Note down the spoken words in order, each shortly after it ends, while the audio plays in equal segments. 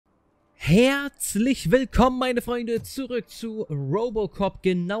Herzlich willkommen, meine Freunde, zurück zu RoboCop,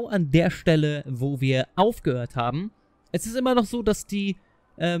 genau an der Stelle, wo wir aufgehört haben. Es ist immer noch so, dass hier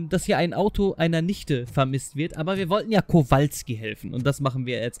ein Auto einer Nichte vermisst wird, aber wir wollten ja Kowalski helfen und das machen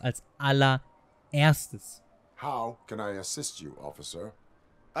wir jetzt als allererstes. How can I assist you, officer?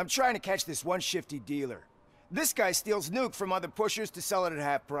 I'm trying to catch this one shifty dealer. This guy steals nuke from other pushers to sell it at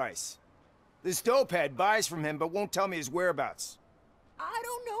half price. This dopehead buys from him but won't tell me his whereabouts. I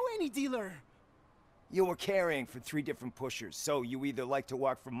don't know any dealer. You were carrying for 3 different pushers, so you either like to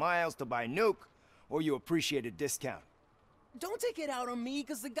walk for miles to buy nuke, or you appreciate a discount. Don't take it out on me,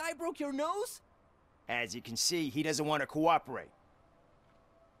 because the guy broke your nose? As you can see, he doesn't want to cooperate.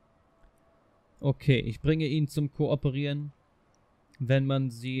 Okay, ich bringe ihn zum Kooperieren. Wenn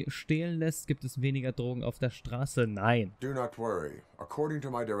man sie stehlen lässt, gibt es weniger Drogen auf der Straße. Nein. Do not worry. According to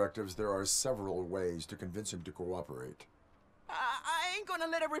my directives, there are several ways to convince him to cooperate. I ain't gonna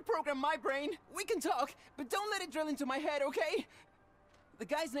let it reprogram my brain. We can talk, but don't let it drill into my head, okay? The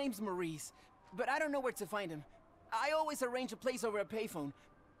guy's name's Maurice, but I don't know where to find him. I always arrange a place over a payphone.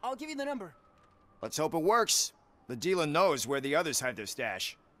 I'll give you the number. Let's hope it works. The dealer knows where the others hide their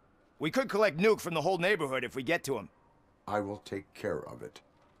stash. We could collect nuke from the whole neighborhood if we get to him. I will take care of it.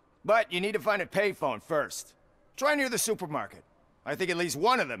 But you need to find a payphone first. Try near the supermarket. I think at least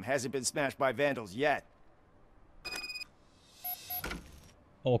one of them hasn't been smashed by vandals yet.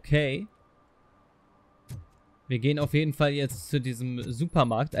 Okay. Wir gehen auf jeden Fall jetzt zu diesem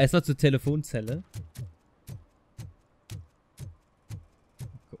Supermarkt. Erstmal zur Telefonzelle.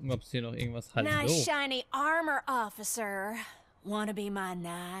 Gucken, ob es hier noch irgendwas hat. Nice shiny armor, officer. Wanna be my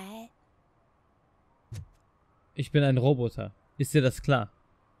knight? Ich bin ein Roboter. Ist dir das klar?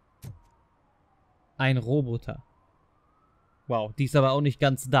 Ein Roboter. Wow, die ist aber auch nicht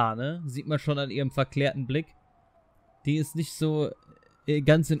ganz da, ne? Sieht man schon an ihrem verklärten Blick. Die ist nicht so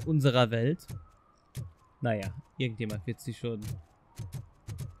ganz in unserer Welt. Naja, irgendjemand wird sie schon.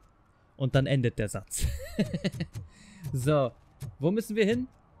 Und dann endet der Satz. So, wo müssen wir hin?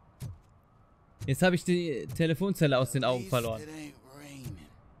 Jetzt habe ich die Telefonzelle aus den Augen verloren.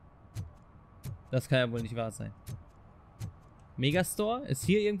 Das kann ja wohl nicht wahr sein. Megastore? Ist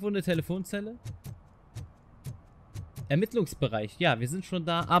hier irgendwo eine Telefonzelle? Ermittlungsbereich. Ja, wir sind schon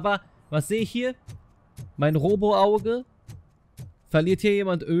da. Aber, was sehe ich hier? Mein Robo-Auge. Verliert hier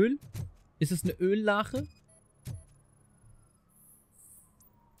jemand Öl? Ist es eine Öllache?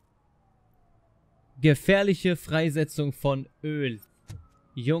 Gefährliche Freisetzung von Öl.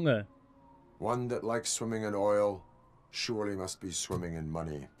 Junge. One that likes swimming in oil surely must be swimming in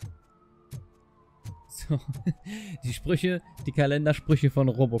money. So, die Sprüche, die Kalendersprüche von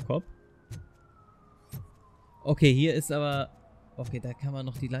RoboCop. Okay, hier ist aber... Okay, da kann man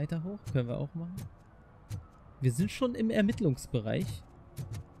noch die Leiter hoch. Können wir auch machen. Wir sind schon im Ermittlungsbereich.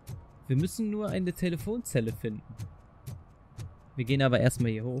 Wir müssen nur eine Telefonzelle finden. Wir gehen aber erstmal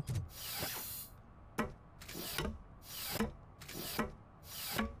hier hoch.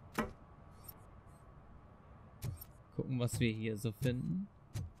 Gucken, was wir hier so finden.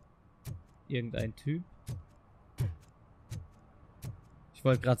 Irgendein Typ. Ich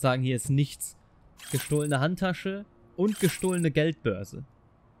wollte gerade sagen, hier ist nichts. Gestohlene Handtasche und gestohlene Geldbörse.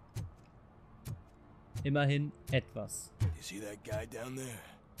 Immerhin etwas. You see that guy down there?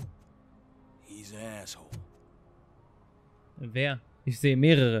 He's an asshole. Wer? Ich sehe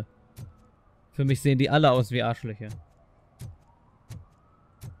mehrere. Für mich sehen die alle aus wie Arschlöcher.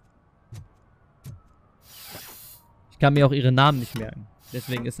 Ich kann mir auch ihre Namen nicht merken.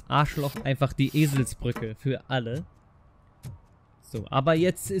 Deswegen ist Arschloch einfach die Eselsbrücke für alle. So, aber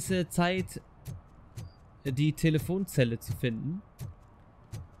jetzt ist Zeit, die Telefonzelle zu finden.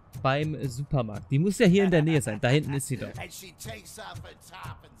 Beim Supermarkt. Die muss ja hier in der Nähe sein. Da hinten ist sie doch.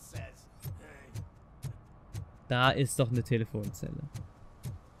 Da ist doch eine Telefonzelle.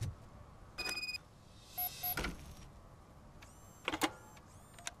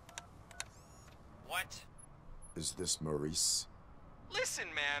 What? Is this Maurice? Listen,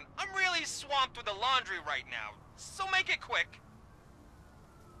 man, I'm really swamped with the laundry right now, so make it quick.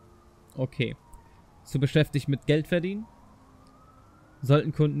 Okay. Zu beschäftigt mit Geld verdienen?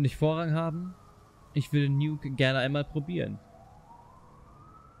 Sollten Kunden nicht Vorrang haben? Ich will Nuke gerne einmal probieren.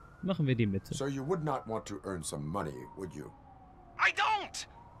 Machen wir die Mitte. So you would not want to earn some money, would you? I don't!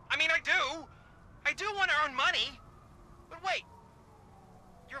 I mean, I do. I do want to earn money. But wait.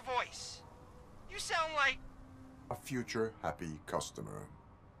 Your voice. You sound like... A future happy customer.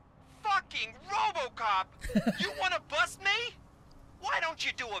 Fucking RoboCop! You want to bust me? Why don't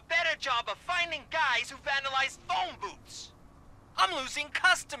you do a better job of finding guys who vandalized phone booths? I'm losing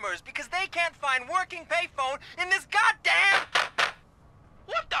customers because they can't find working payphone in this goddamn...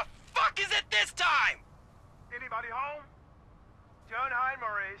 What the fuck home? Don't hide,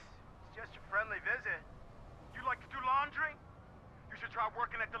 Maurice. It's just a friendly visit. You like to do laundry? You should try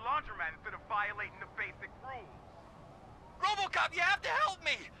working at the laundromat instead of violating the basic rules. RoboCop, you have to help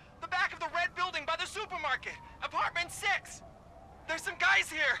me! The back of the red building by the supermarket. Apartment 6. There's some guys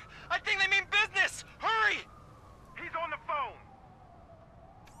here. I think they mean business. Hurry! He's on the phone.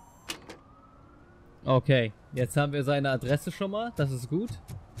 Okay, jetzt haben wir seine Adresse schon mal. Das ist gut.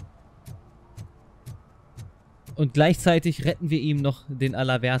 Und gleichzeitig retten wir ihm noch den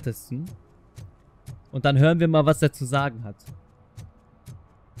Allerwertesten. Und dann hören wir mal, was er zu sagen hat.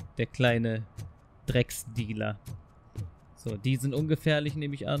 Der kleine Drecksdealer. So, die sind ungefährlich,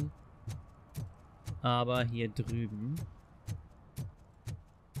 nehme ich an. Aber hier drüben.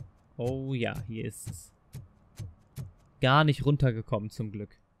 Oh ja, hier ist es. Gar nicht runtergekommen, zum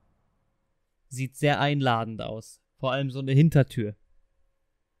Glück. Sieht sehr einladend aus. Vor allem so eine Hintertür.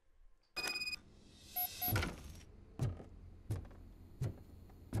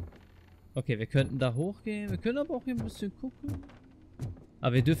 Okay, wir könnten da hochgehen. Wir können aber auch hier ein bisschen gucken.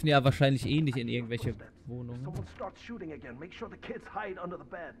 Aber wir dürfen ja wahrscheinlich eh nicht in irgendwelche Wohnungen.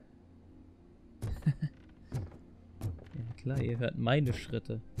 Ja klar, ihr hört meine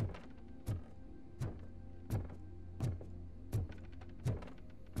Schritte.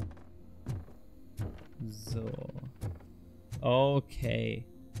 So. Okay.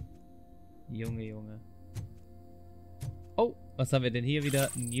 Junge, Junge. Oh, was haben wir denn hier wieder?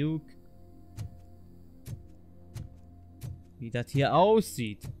 Nuke. Wie das hier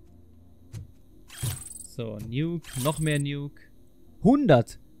aussieht. So, Nuke. Noch mehr Nuke.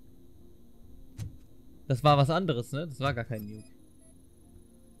 100! Das war was anderes, ne? Das war gar kein Nuke.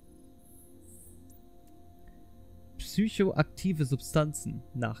 Psychoaktive Substanzen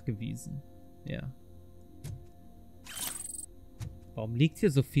nachgewiesen. Ja. Warum liegt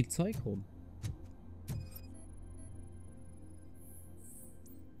hier so viel Zeug rum?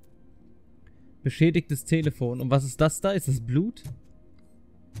 Beschädigtes Telefon. Und was ist das da? Ist das Blut?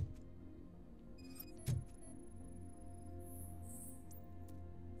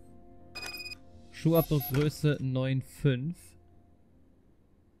 Schuhabdruckgröße 9,5.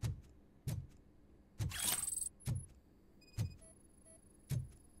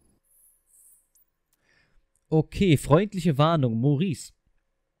 Okay, freundliche Warnung, Maurice.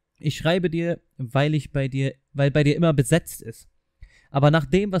 Ich schreibe dir, weil bei dir immer besetzt ist. Aber nach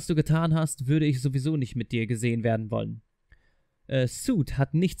dem, was du getan hast, würde ich sowieso nicht mit dir gesehen werden wollen. Suit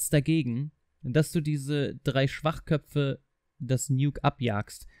hat nichts dagegen, dass du diese 3 Schwachköpfe das Nuke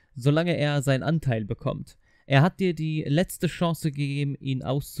abjagst, solange er seinen Anteil bekommt. Er hat dir die letzte Chance gegeben, ihn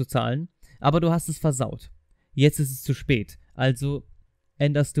auszuzahlen, aber du hast es versaut. Jetzt ist es zu spät, also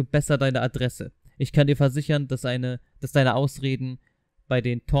änderst du besser deine Adresse. Ich kann dir versichern, dass deine Ausreden bei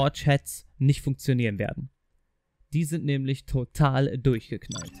den Torch-Heads nicht funktionieren werden. Die sind nämlich total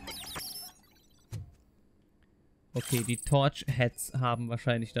durchgeknallt. Okay, die Torch-Heads haben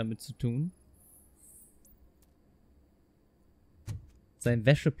wahrscheinlich damit zu tun. Sein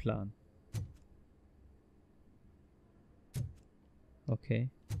Wäscheplan. Okay.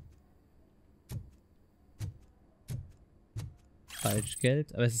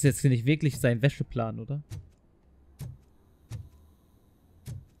 Falschgeld. Aber es ist jetzt nicht wirklich sein Wäscheplan, oder?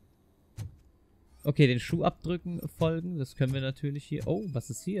 Okay, den Schuhabdrücken folgen. Das können wir natürlich hier... Oh,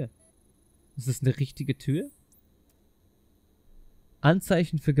 was ist hier? Ist das eine richtige Tür?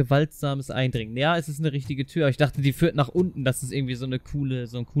 Anzeichen für gewaltsames Eindringen. Ja, es ist eine richtige Tür. Aber ich dachte, die führt nach unten, dass es irgendwie so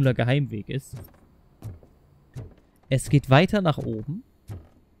ein cooler Geheimweg ist. Es geht weiter nach oben.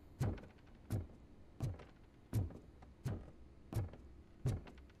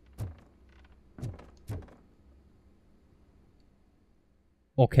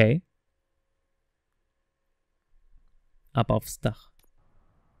 Okay. Ab aufs Dach.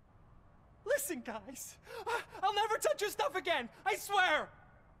 Listen, guys. I'll never touch your stuff again. I swear.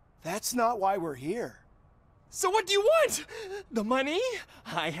 That's not why we're here. So what do you want? The money?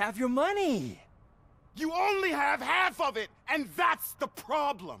 I have your money. You only have half of it, and that's the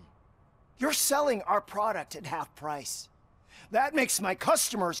problem. You're selling our product at half price. That makes my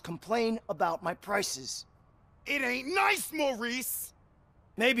customers complain about my prices. It ain't nice, Maurice.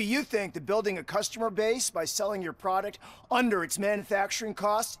 Maybe you think that building a customer base by selling your product under its manufacturing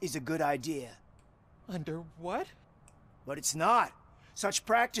costs is a good idea. Under what? But it's not. Such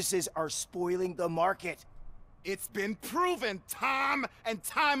practices are spoiling the market. It's been proven time and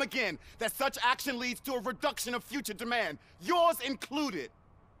time again that such action leads to a reduction of future demand, yours included.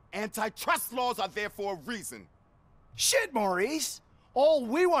 Antitrust laws are there for a reason. Shit, Maurice! All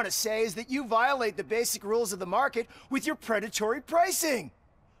we want to say is that you violate the basic rules of the market with your predatory pricing.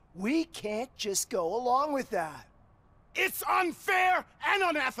 We can't just go along with that. It's unfair and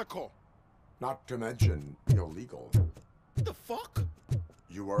unethical. Not to mention illegal. The fuck?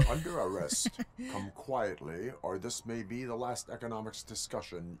 You are under arrest. Come quietly, or this may be the last economics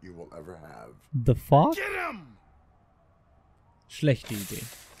discussion you will ever have. The fuck? Get him! Schlechte Idee.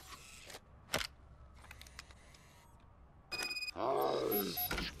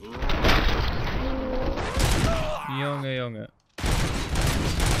 Junge, Junge.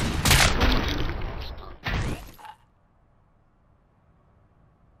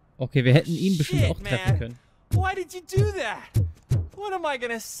 Okay, wir hätten ihn bestimmt auch treffen können. Why did you do that? What am I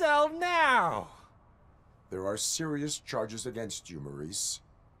gonna sell now? There are serious charges against you, Maurice.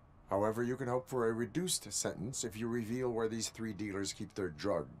 However, you can hope for a reduced sentence if you reveal where these 3 dealers keep their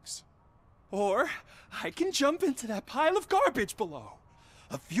drugs. Or I can jump into that pile of garbage below.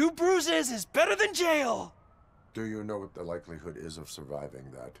 A few bruises is better than jail. Do you know what the likelihood is of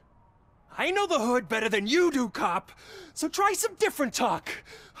surviving that? I know the hood better than you do, cop. So try some different talk.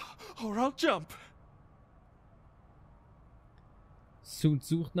 Or I'll jump. Suit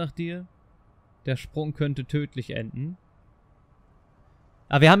sucht nach dir. Der Sprung könnte tödlich enden.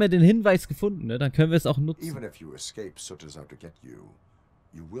 Aber wir haben ja den Hinweis gefunden, ne? Dann können wir es auch nutzen. Even if you escape Soot is out to get you,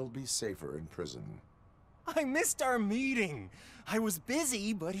 you will be safer in prison. I missed our meeting. I was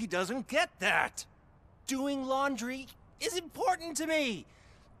busy, but he doesn't get that. Doing laundry is important to me.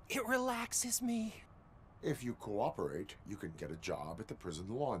 It relaxes me. If you cooperate, you can get a job at the prison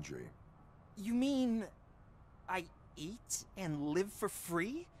laundry. You mean I eat and live for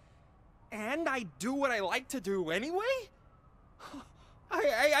free? And I do what I like to do anyway?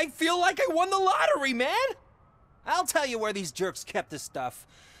 I feel like I won the lottery, man! I'll tell you where these jerks kept the stuff,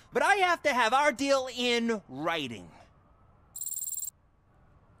 but I have to have our deal in writing.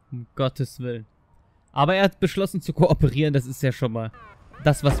 Um Gottes Willen. Aber er hat beschlossen zu kooperieren, das ist ja schon mal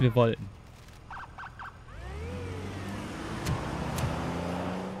das, was wir wollten.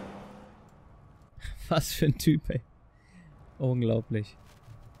 Was für ein Typ, ey. Unglaublich.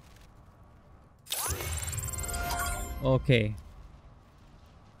 Okay.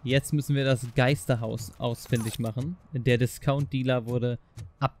 Jetzt müssen wir das Geisterhaus ausfindig machen. Der Discount-Dealer wurde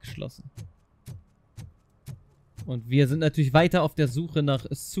abgeschlossen. Und wir sind natürlich weiter auf der Suche nach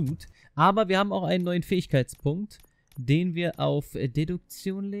Suit. Aber wir haben auch einen neuen Fähigkeitspunkt, den wir auf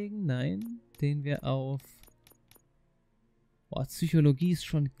Deduktion legen. Nein, den wir auf... Boah, Psychologie ist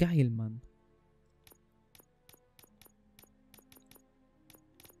schon geil, Mann.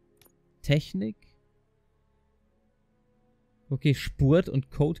 Technik. Okay, Spurt und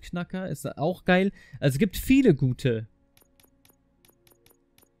Codeknacker ist auch geil. Also es gibt viele gute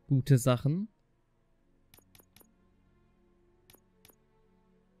Sachen.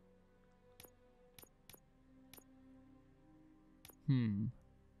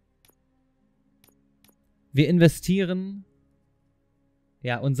 Wir investieren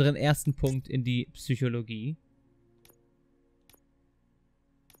ja unseren ersten Punkt in die Psychologie.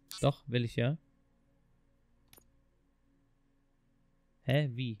 Doch, will ich ja. Hä?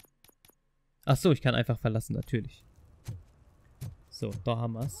 Wie? Ach so, ich kann einfach verlassen, natürlich. So, da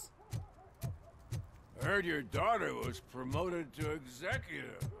haben wir's. Heard your daughter was promoted to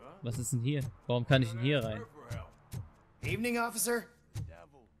executive, huh? Was ist denn hier? Warum kann ich denn hier rein? Evening, officer.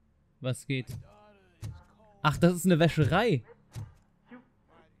 Was geht? Ach, das ist eine Wäscherei.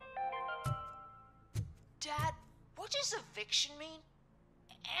 Dad, what does eviction mean?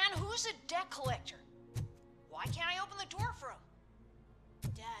 And who's a debt collector? Why can't I open the door for him?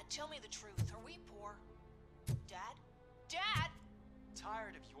 Dad, tell me the truth. Are we poor? Dad? Dad?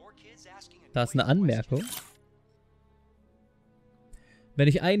 Tired of your kids asking Da ist eine Anmerkung. Wenn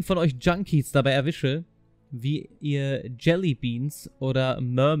ich einen von euch Junkies dabei erwische, wie ihr Jellybeans oder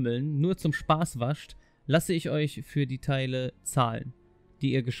Murmeln nur zum Spaß wascht, lasse ich euch für die Teile zahlen,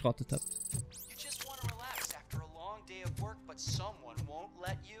 die ihr geschrottet habt.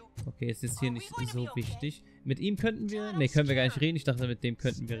 Okay, es ist hier nicht so wichtig. Mit ihm könnten wir... Ne, können wir gar nicht reden. Ich dachte, mit dem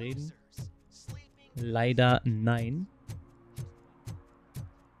könnten wir reden. Leider nein.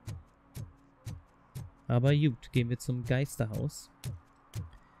 Aber gut, gehen wir zum Geisterhaus.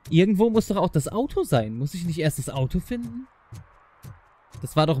 Irgendwo muss doch auch das Auto sein. Muss ich nicht erst das Auto finden?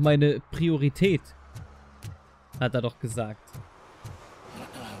 Das war doch meine Priorität. Hat er doch gesagt.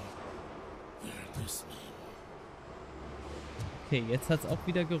 Okay, jetzt hat es auch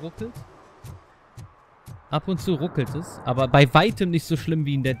wieder geruckelt. Ab und zu ruckelt es, aber bei weitem nicht so schlimm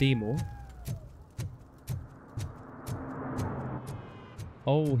wie in der Demo.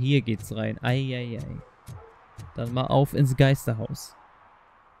 Oh, hier geht's rein. Eieiei. Dann mal auf ins Geisterhaus.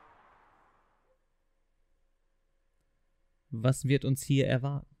 Was wird uns hier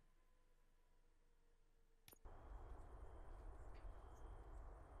erwarten?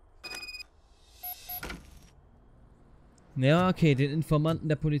 Ja, okay, den Informanten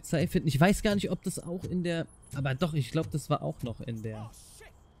der Polizei finden. Ich weiß gar nicht, ob das auch in der... Aber doch, ich glaube, das war auch noch in der...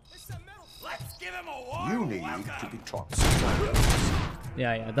 You need to be taught.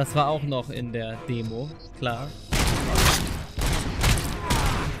 Ja, ja, das war auch noch in der Demo, klar.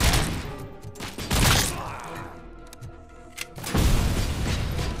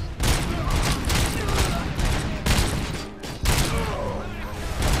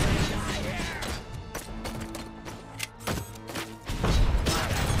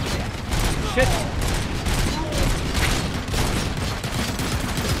 Shit!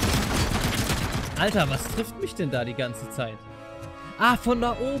 Alter, was trifft mich denn da die ganze Zeit? Ah, von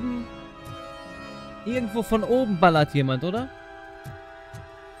da oben. Irgendwo von oben ballert jemand, oder?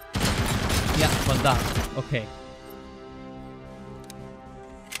 Ja, von da. Okay.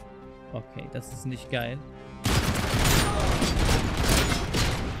 Okay, das ist nicht geil.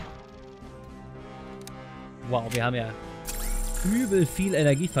 Wow, wir haben ja übel viel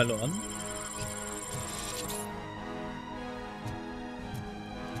Energie verloren.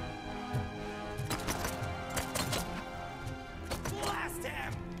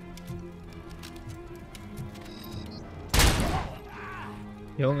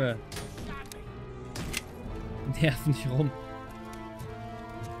 Junge. Nerv nicht rum.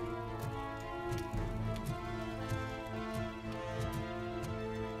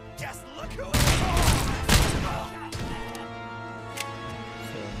 So,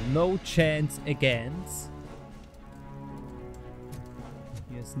 no chance against.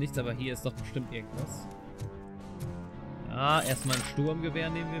 Hier ist nichts, aber hier ist doch bestimmt irgendwas. Ja, erstmal ein Sturmgewehr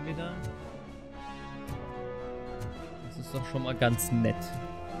nehmen wir wieder. Das ist doch schon mal ganz nett.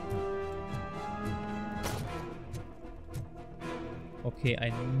 Okay,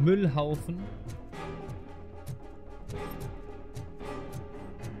 ein Müllhaufen.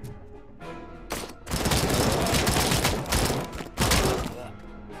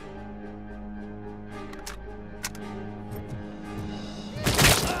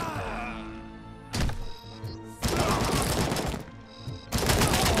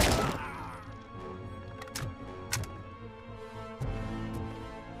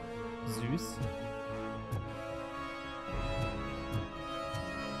 Süß.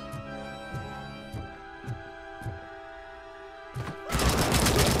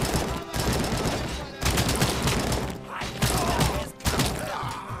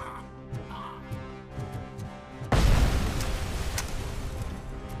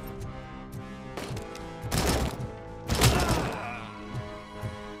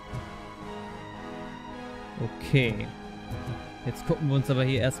 Okay. Jetzt gucken wir uns aber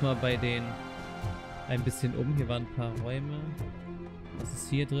hier erstmal bei den ein bisschen um. Hier waren ein paar Räume. Was ist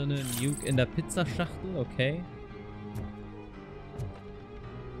hier drin? Nuke in der Pizzaschachtel. Okay.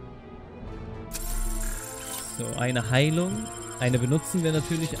 So, eine Heilung. Eine benutzen wir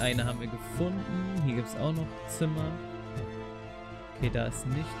natürlich. Eine haben wir gefunden. Hier gibt es auch noch Zimmer. Okay, da ist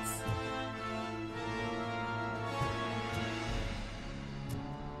nichts.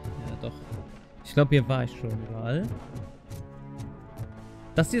 Ja, doch. Ich glaube, hier war ich schon mal.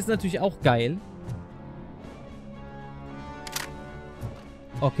 Das hier ist natürlich auch geil.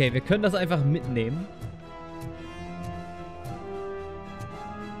 Okay, wir können das einfach mitnehmen.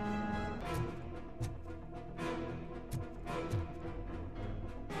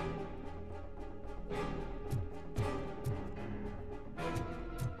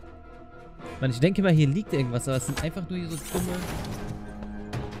 Mann, ich denke mal, hier liegt irgendwas, aber es sind einfach nur hier so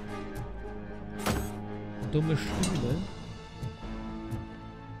dumme Stühle.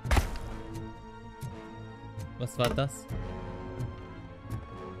 Was war das?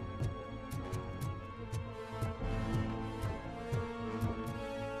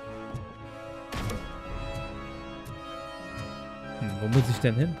 Wo muss ich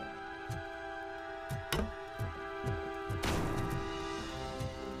denn hin?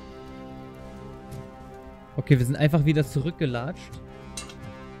 Okay, wir sind einfach wieder zurückgelatscht.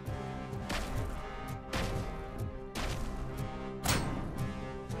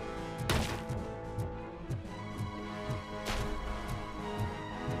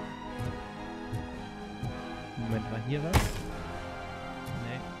 Moment, war hier was?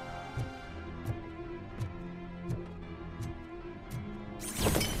 Nee.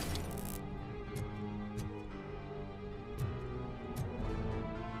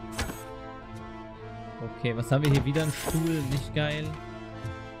 Okay, was haben wir hier? Wieder ein Stuhl, nicht geil.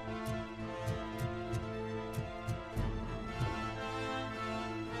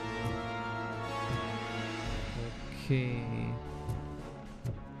 Okay.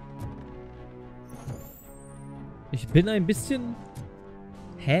 Ich bin ein bisschen...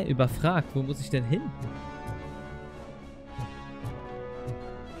 überfragt. Wo muss ich denn hin?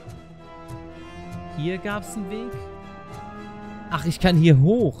 Hier gab es einen Weg. Ach, ich kann hier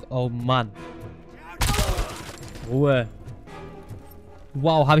hoch. Oh Mann. Ruhe.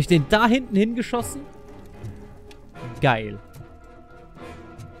 Wow, habe ich den da hinten hingeschossen? Geil.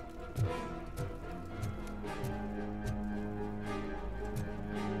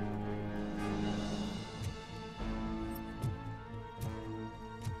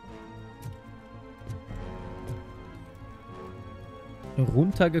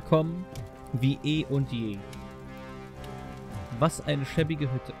 Runtergekommen wie eh und je. Was eine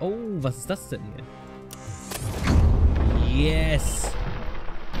schäbige Hütte. Oh, was ist das denn hier? Yes!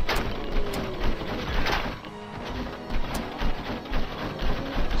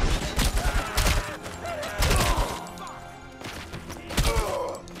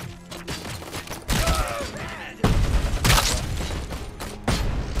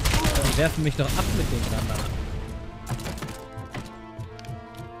 Die werfen mich doch ab mit den Granaten.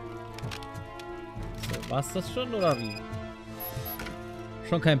 War's das schon, oder wie?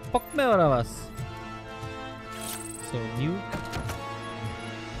 Schon kein Bock mehr, oder was? So, New.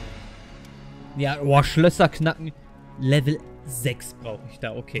 Ja, oh, Schlösser knacken. Level 6 brauche ich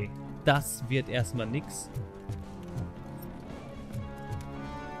da, okay. Das wird erstmal nix.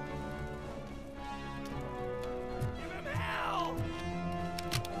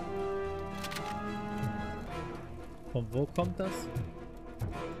 Von wo kommt das?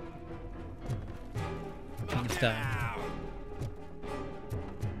 Da.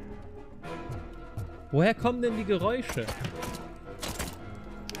 Woher kommen denn die Geräusche?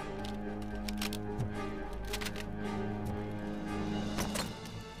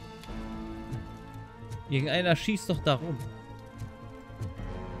 Irgendeiner schießt doch da rum.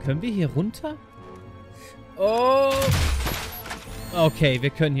 Können wir hier runter? Oh! Okay,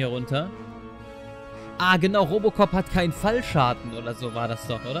 wir können hier runter. Ah, genau, RoboCop hat keinen Fallschaden oder so war das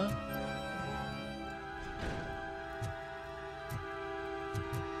doch, oder?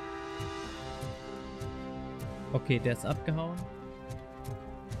 Okay, der ist abgehauen.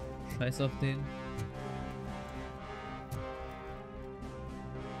 Scheiß auf den.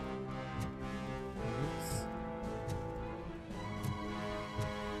 Ups.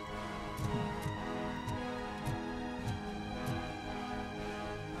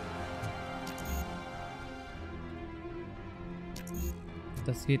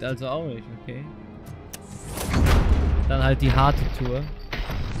 Das geht also auch nicht, okay. Dann halt die harte Tour.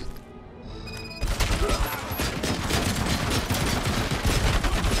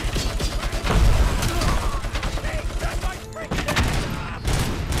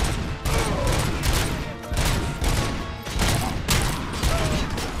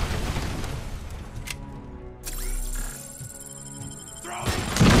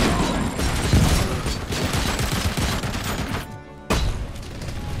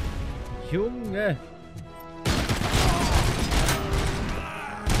 Junge!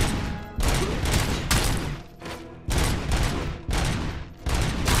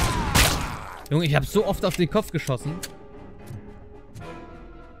 Junge, ich habe so oft auf den Kopf geschossen.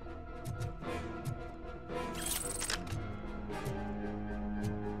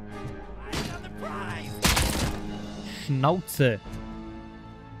 Schnauze!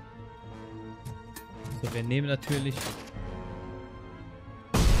 So, wir nehmen natürlich...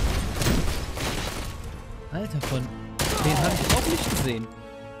 Alter, von den habe ich auch nicht gesehen.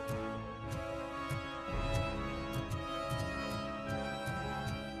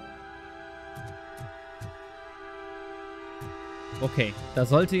 Okay, da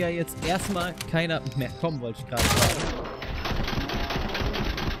sollte ja jetzt erstmal keiner mehr kommen, wollte ich gerade sagen.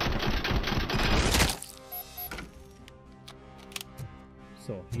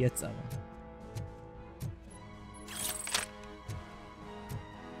 So, jetzt aber.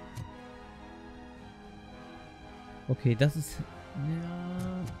 Okay, das ist...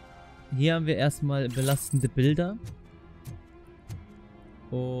 Ja, hier haben wir erstmal belastende Bilder.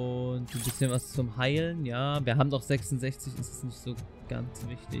 Und ein bisschen was zum Heilen. Ja, wir haben doch 66, ist es nicht so ganz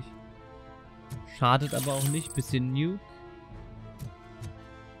wichtig. Schadet aber auch nicht. Bisschen Nuke.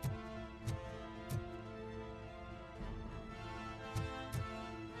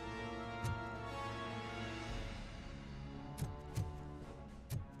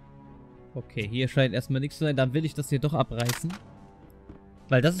 Okay, hier scheint erstmal nichts zu sein. Dann will ich das hier doch abreißen.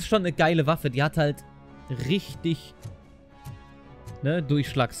 Weil das ist schon eine geile Waffe. Die hat halt richtig, ne,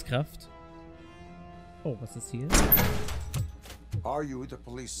 Durchschlagskraft. Oh, was ist hier? Are you the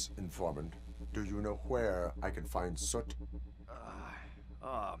police informant? Do you know where I can find Soot?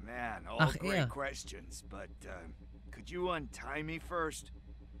 Oh man, all Ach, great er. questions, but could you untie me first?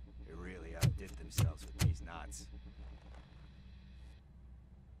 They really outdid themselves with these knots.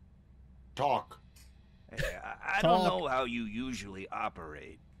 Talk. Hey, I don't know how you usually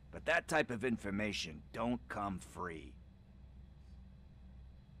operate, but that type of information don't come free.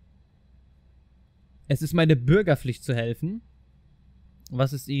 Es ist meine Bürgerpflicht zu helfen.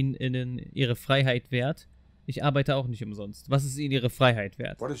 Was ist Ihnen Ihre Freiheit wert? Ich arbeite auch nicht umsonst. Was ist Ihnen Ihre Freiheit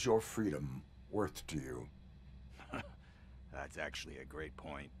wert? What is your freedom worth to you? That's actually a great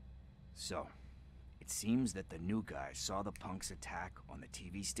point. So, it seems that the new guy saw the punks attack on the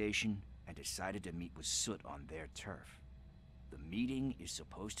TV station and decided to meet with Soot on their turf. The meeting is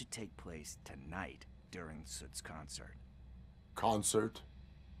supposed to take place tonight during Soot's concert. Concert?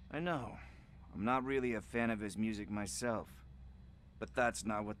 I know. I'm not really a fan of his music myself. But that's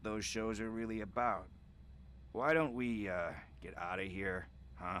not what those shows are really about. Why don't we, get out of here,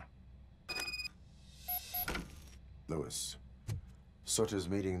 huh? Lewis, Soot is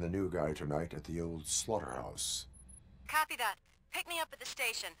meeting the new guy tonight at the old slaughterhouse. Copy that. Pick me up at the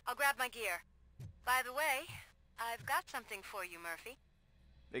station. I'll grab my gear. By the way, I've got something for you, Murphy.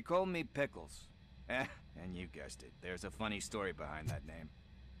 They call me Pickles. And you guessed it. There's a funny story behind that name.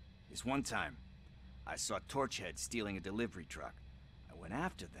 This one time, I saw Torchhead stealing a delivery truck. I went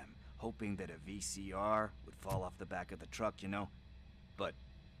after them, hoping that a VCR would fall off the back of the truck, you know? But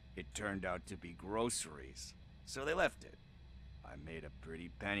it turned out to be groceries, so they left it. I made a pretty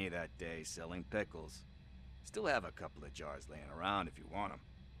penny that day selling pickles. Still have a couple of jars laying around if you want them.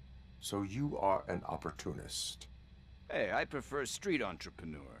 So you are an opportunist. Hey, I prefer street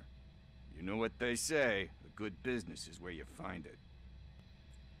entrepreneur. You know what they say, a good business is where you find it.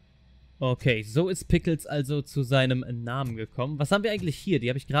 Okay, so ist Pickles also zu seinem Namen gekommen. Was haben wir eigentlich hier? Die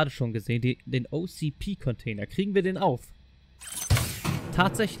habe ich gerade schon gesehen. Den OCP-Container. Kriegen wir den auf?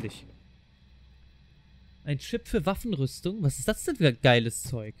 Tatsächlich. Ein Chip für Waffenrüstung? Was ist das denn für geiles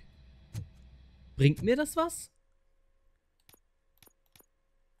Zeug? Bringt mir das was?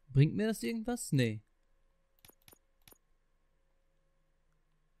 Bringt mir das irgendwas? Nee.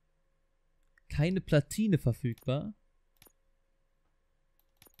 Keine Platine verfügbar.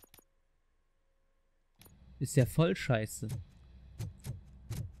 Ist ja voll scheiße.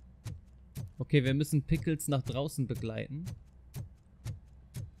 Okay, wir müssen Pickles nach draußen begleiten.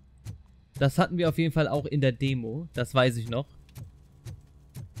 Das hatten wir auf jeden Fall auch in der Demo. Das weiß ich noch.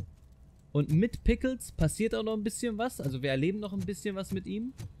 Und mit Pickles passiert auch noch ein bisschen was. Also wir erleben noch ein bisschen was mit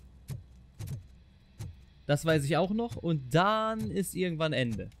ihm. Das weiß ich auch noch. Und dann ist irgendwann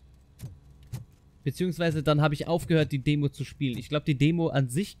Ende. Beziehungsweise dann habe ich aufgehört, die Demo zu spielen. Ich glaube, die Demo an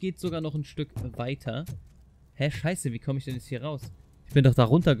sich geht sogar noch ein Stück weiter. Hä, scheiße, wie komme ich denn jetzt hier raus? Ich bin doch da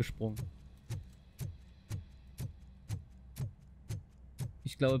runtergesprungen.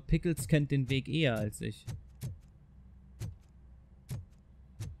 Ich glaube, Pickles kennt den Weg eher als ich.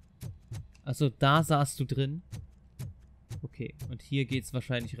 Achso, da saßt du drin. Okay, und hier geht's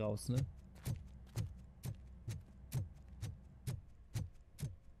wahrscheinlich raus, ne?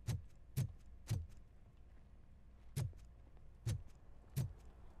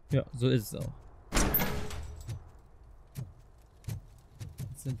 Ja, so ist es auch.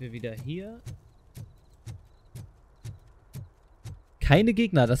 Jetzt sind wir wieder hier. Keine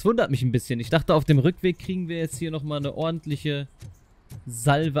Gegner, das wundert mich ein bisschen. Ich dachte, auf dem Rückweg kriegen wir jetzt hier nochmal eine ordentliche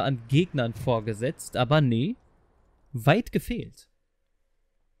Salve an Gegnern vorgesetzt. Aber nee, weit gefehlt.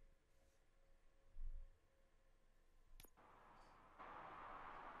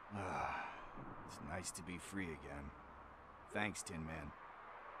 It's nice to be free again. Thanks, Tin Man.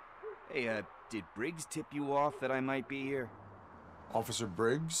 Hey, did Briggs tip you off that I might be here? Officer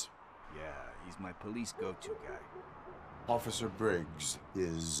Briggs? Yeah, he's my police go-to guy. Officer Briggs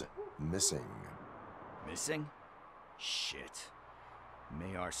is missing. Missing? Shit.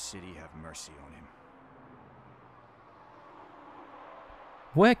 May our city have mercy on him.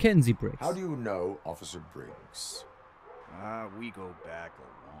 Woher kennen Sie Briggs? How do you know Officer Briggs? We go back a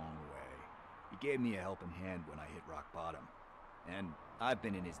long way. He gave me a helping hand when I hit rock bottom. And I've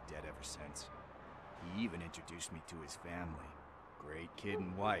been in his debt ever since. He even introduced me to his family. Great kid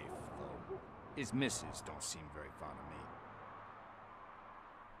and wife, though his missus don't seem very fond of me.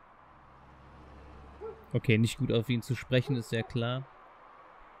 Okay, nicht gut auf ihn zu sprechen, ist sehr klar.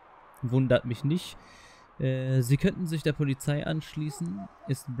 Wundert mich nicht. Sie könnten sich der Polizei anschließen.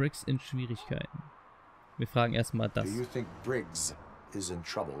 Ist Briggs in Schwierigkeiten? Wir fragen erstmal das. Do you think Briggs is in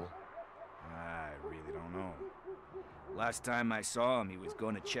trouble? I really don't know. Last time I saw him, he was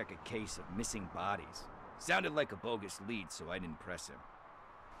going to check a case of missing bodies. Sounded like a bogus lead, so I didn't press him.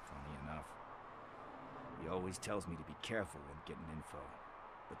 Funny enough. He always tells me to be careful when getting info.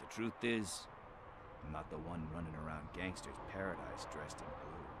 But the truth is, I'm not the one running around Gangster's Paradise dressed in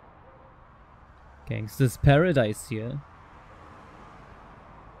blue. Gangster's Paradise hier.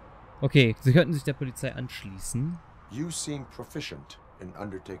 Okay, Sie könnten sich der Polizei anschließen. You seem proficient in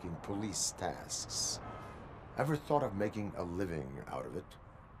undertaking police tasks. Ever thought of making a living out of it?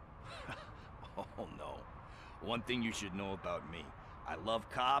 Oh no. One thing you should know about me. I love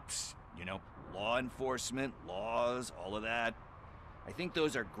cops, you know, law enforcement, laws, all of that. I think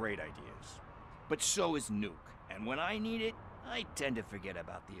those are great ideas. But so is Nuke. And when I need it, I tend to forget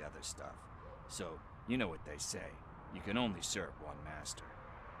about the other stuff. So, you know what they say. You can only serve one master.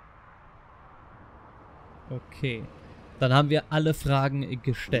 Okay. Dann haben wir alle Fragen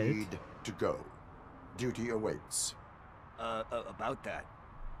gestellt. Need to go. Duty awaits. About that.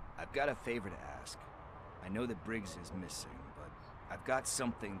 I've got a favor to ask. I know that Briggs is missing, but I've got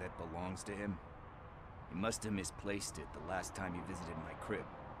something that belongs to him. He must have misplaced it the last time he visited my crib,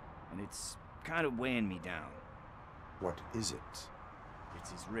 and it's kind of weighing me down. What is it?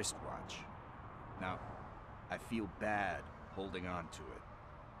 It's his wristwatch. Now, I feel bad holding on to it.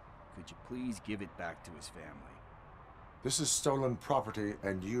 Could you please give it back to his family? This is stolen property,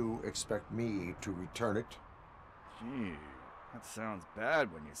 and you expect me to return it? Gee, that sounds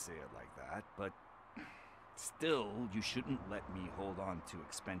bad when you say it like that, but still, you shouldn't let me hold on to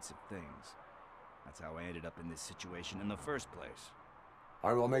expensive things. That's how I ended up in this situation in the first place.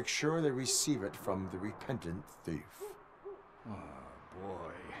 I will make sure they receive it from the repentant thief. Oh,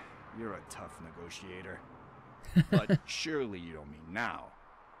 boy. You're a tough negotiator. But surely you don't mean now.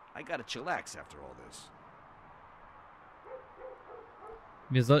 I gotta chillax after all this.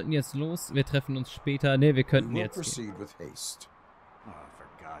 Wir sollten jetzt los. Wir treffen uns später. Ne, wir könnten We will jetzt proceed gehen. with haste. Oh, for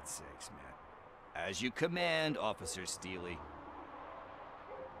God's sakes, man. As you command, Officer Steely.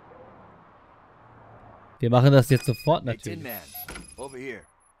 Wir machen das jetzt sofort Hey, Tin natürlich. Man, over here.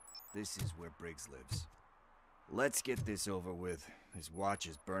 This is where Briggs lives. Let's get this over with. His watch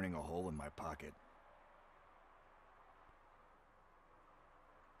is burning a hole in my pocket.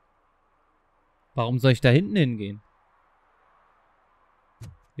 Warum soll ich da hinten hingehen?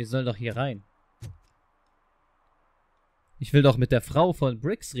 Wir sollen doch hier rein. Ich will doch mit der Frau von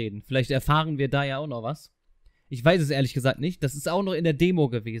Briggs reden. Vielleicht erfahren wir da ja auch noch was. Ich weiß es ehrlich gesagt nicht. Das ist auch noch in der Demo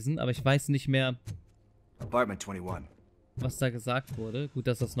gewesen, aber ich weiß nicht mehr, Apartment 21. was da gesagt wurde. Gut,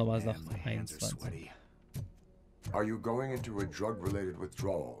 dass das nochmal Man, sagt. my hands are 21. sweaty. Are you going into a drug-related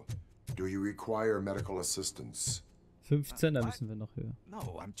withdrawal? Do you require medical assistance? 15, da müssen wir noch höher.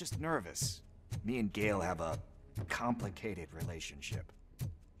 No, I'm just nervous. Me and Gail have a complicated relationship.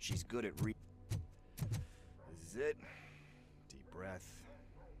 She's good at This is it. Deep breath.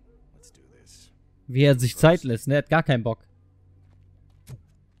 Let's do this. Wie er sich Zeit lässt, ne? Er hat gar keinen Bock.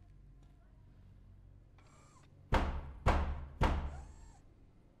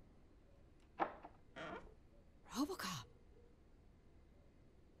 RoboCop.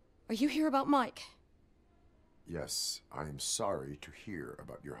 Are you here about Mike? Yes, I am sorry to hear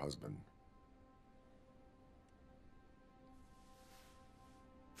about your husband.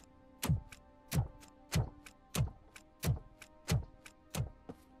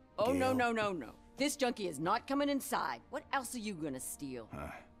 Oh, no, no, no, no. This junkie is not coming inside. What else are you gonna steal?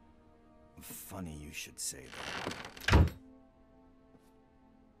 Funny you should say that.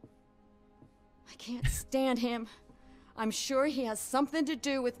 I can't stand him. I'm sure he has something to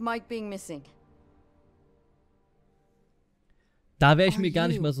do with Mike being missing. Da wäre ich Are mir gar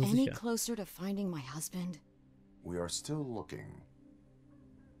nicht you mal so any sicher. closer to finding my husband? We are still looking.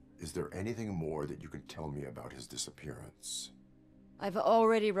 Is there anything more that you can tell me about his disappearance? I've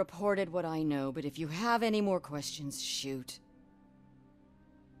already reported what I know, but if you have any more questions, shoot.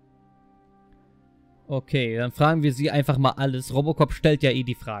 Okay, dann fragen wir sie einfach mal alles. RoboCop stellt ja eh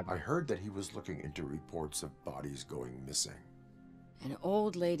die Fragen. I heard that he was looking into reports of bodies going missing. An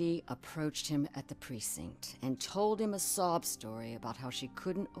old lady approached him at the precinct and told him a sob story about how she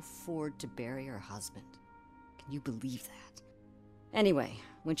couldn't afford to bury her husband. Can you believe that? Anyway,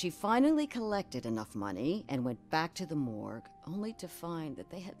 when she finally collected enough money and went back to the morgue, only to find that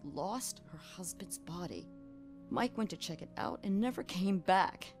they had lost her husband's body, Mike went to check it out and never came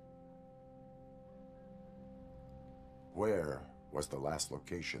back. Where was the last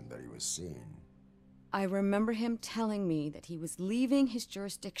location that he was seen? I remember him telling me that he was leaving his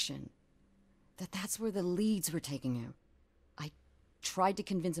jurisdiction, that that's where the leads were taking him. I tried to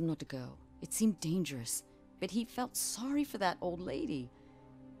convince him not to go. It seemed dangerous, but he felt sorry for that old lady.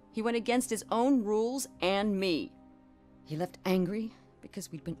 He went against his own rules and me. He left angry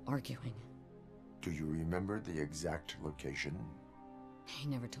because we'd been arguing. Do you remember the exact location? He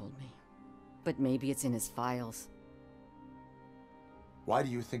never told me, but maybe it's in his files. Why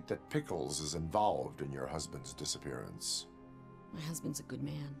do you think that Pickles is involved in your husband's disappearance? My husband's a good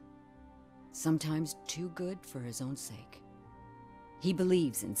man. Sometimes too good for his own sake. He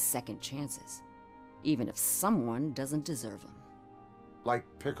believes in second chances, even if someone doesn't deserve them. Like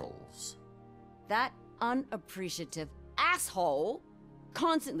Pickles. That unappreciative asshole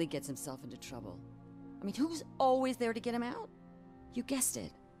constantly gets himself into trouble. I mean, who's always there to get him out? You guessed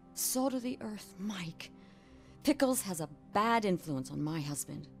it. Salt of the earth, Mike. Pickles has a bad influence on my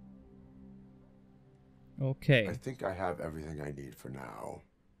husband. Okay. I think I have everything I need for now.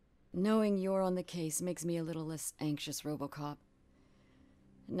 Knowing you're on the case makes me a little less anxious, RoboCop.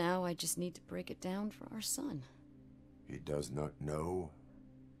 Now I just need to break it down for our son. He does not know?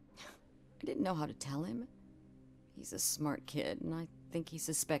 I didn't know how to tell him. He's a smart kid, and I think he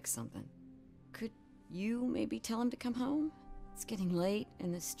suspects something. Could you maybe tell him to come home? It's getting late,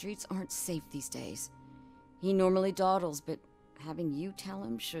 and the streets aren't safe these days. He normally dawdles, but having you tell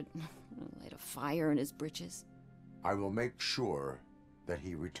him should light a fire in his britches. I will make sure that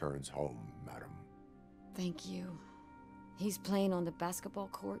he returns home, madam. Thank you. He's playing on the basketball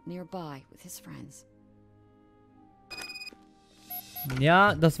court nearby with his friends.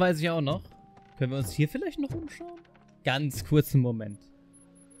 Ja, das weiß ich auch noch. Können wir uns hier vielleicht noch umschauen? Ganz kurzen Moment.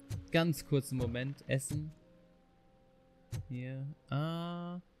 Ganz kurzen Moment. Essen. Hier.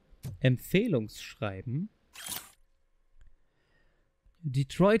 Empfehlungsschreiben.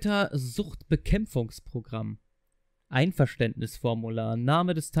 Detroiter Suchtbekämpfungsprogramm. Einverständnisformular.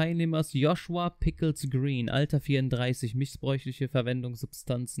 Name des Teilnehmers Joshua Pickles Green. Alter 34. Missbräuchliche verwendete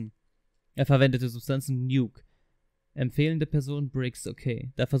Substanzen, Nuke. Empfehlende Person Briggs.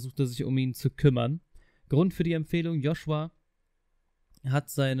 Okay. Da versucht er sich um ihn zu kümmern. Grund für die Empfehlung: Joshua hat in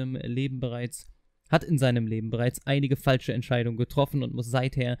seinem Leben bereits einige falsche Entscheidungen getroffen und muss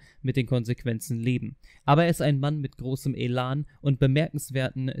seither mit den Konsequenzen leben. Aber er ist ein Mann mit großem Elan und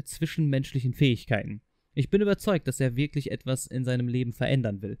bemerkenswerten zwischenmenschlichen Fähigkeiten. Ich bin überzeugt, dass er wirklich etwas in seinem Leben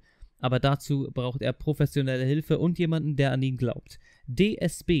verändern will. Aber dazu braucht er professionelle Hilfe und jemanden, der an ihn glaubt.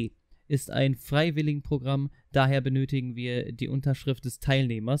 DSB ist ein Freiwilligenprogramm, daher benötigen wir die Unterschrift des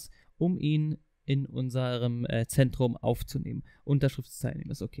Teilnehmers, um ihn in unserem Zentrum aufzunehmen. Unterschrift des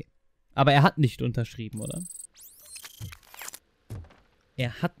Teilnehmers, okay. Aber er hat nicht unterschrieben, oder?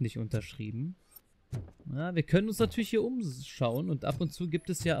 Er hat nicht unterschrieben. Ja, wir können uns natürlich hier umschauen und ab und zu gibt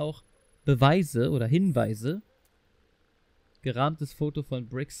es ja auch Beweise oder Hinweise. Gerahmtes Foto von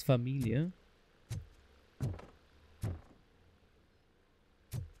Briggs Familie.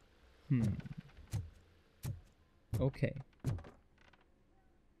 Okay.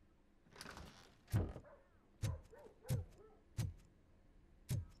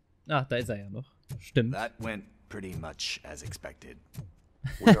 Ah, da ist er ja noch. Stimmt. That went pretty much as expected.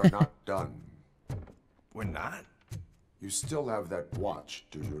 We are not done. We're not? You still have that watch,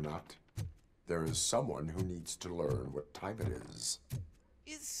 do you not? There is someone who needs to learn what time it is.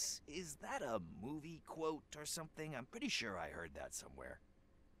 Is that a movie quote or something? I'm pretty sure I heard that somewhere.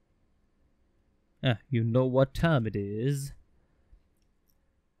 Ah, you know what time it is.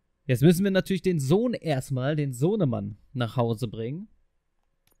 Jetzt müssen wir natürlich den Sohn erstmal, den Sohnemann, nach Hause bringen.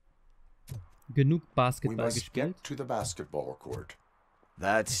 Genug Basketball We must gespielt. get to the basketball court.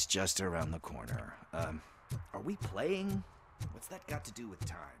 That's just around the corner. Are we playing? What's that got to do with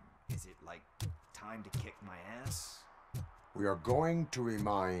time? Is it like time to kick my ass? We are going to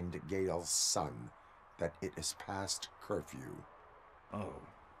remind Gail's son that it is past curfew. Oh,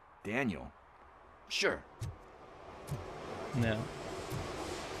 Daniel. Sure. Ja.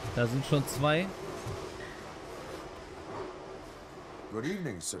 Da sind schon zwei. Good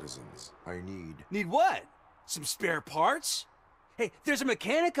evening, citizens. I need... Need what? Some spare parts? Hey, there's a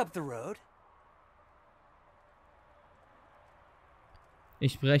mechanic up the road.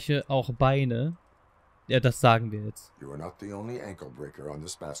 Ich breche auch Beine. Ja, das sagen wir jetzt. You are not the only ankle breaker on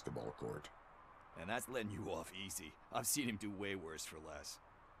this basketball court. And that's letting you off easy. I've seen him do way worse for less.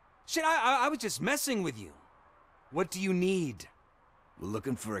 Shit, I was just messing with you. What do you need? We're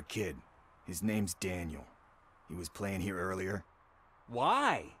looking for a kid. His name's Daniel. He was playing here earlier.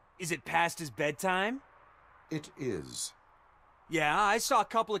 Why? Is it past his bedtime? It is. Yeah, I saw a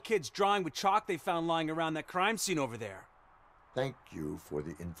couple of kids drawing with chalk they found lying around that crime scene over there. Thank you for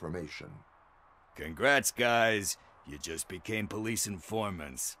the information. Congrats, guys. You just became police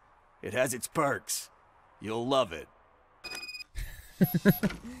informants. It has its perks. You'll love it.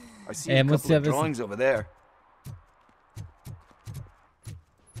 I see a couple of drawings over there.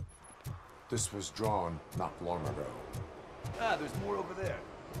 This was drawn not long ago. Ah, there's more over there.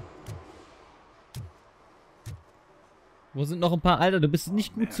 Wo sind noch ein paar? Alter, du bist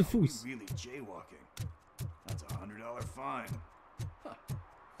nicht gut zu Fuß. Really jaywalking. That's a $100 fine. Huh.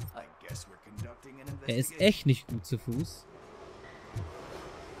 I guess we're conducting an investigation. Er ist echt nicht gut zu Fuß.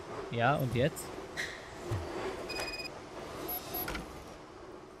 Ja, und jetzt?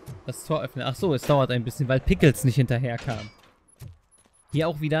 Das Tor öffnen. Ach so, es dauert ein bisschen, weil Pickles nicht hinterherkam. Hier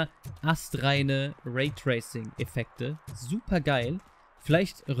auch wieder astreine Raytracing-Effekte. Super geil.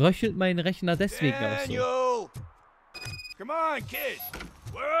 Vielleicht röchelt mein Rechner deswegen auch so. Come on, kid.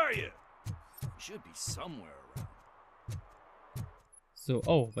 Where are you? You should be somewhere around. So,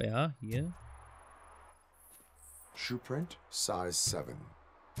 oh, ja, hier. Shoeprint, size 7.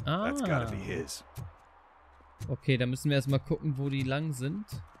 Ah. That's gotta be his. Okay, dann müssen wir erstmal gucken, wo die lang sind.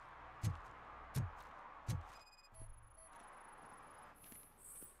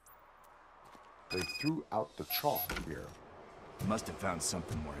 They threw out the chalk here. Must have found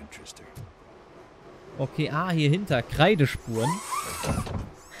something more interesting. Okay, hier hinter. Kreidespuren.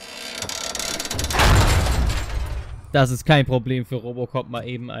 Das ist kein Problem für RoboCop, mal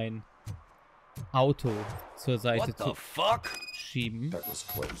eben ein Auto zur Seite zu schieben. That was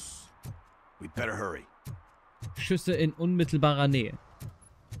close. We'd better hurry. Schüsse in unmittelbarer Nähe.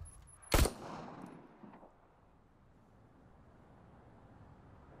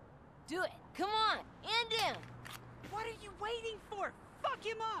 Do it. Come on. End him. What are you waiting for? Fuck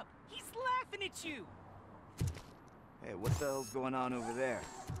him up. He's laughing at you. Hey, what the hell's going on over there?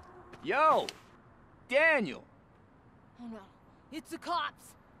 Yo! Daniel! Oh no. It's the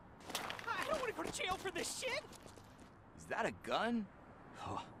cops. I don't want to go to jail for this shit. Is that a gun?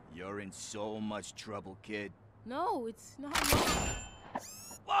 Oh, you're in so much trouble, kid. No, it's not.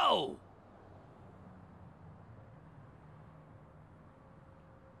 Whoa!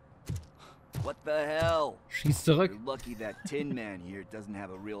 What the hell? Schieß zurück. You're lucky that Tin Man here doesn't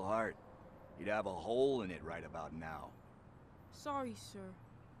have a real heart. He'd have a hole in it right about now. Sorry, sir.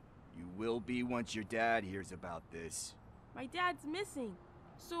 You will be once your dad hears about this. My dad's missing,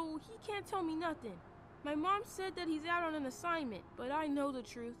 so he can't tell me nothing. My mom said that he's out on an assignment, but I know the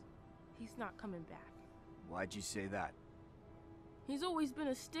truth. He's not coming back. Why'd you say that? He's always been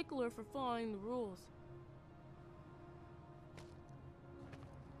a stickler for following the rules.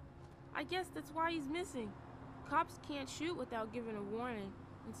 I guess that's why he's missing. Cops can't shoot without giving a warning,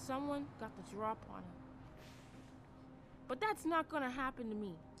 and someone got the drop on him. But that's not gonna happen to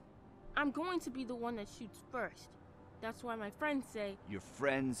me. I'm going to be the one that shoots first. That's why my friends say... Your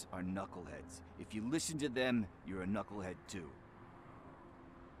friends are knuckleheads. If you listen to them, you're a knucklehead too.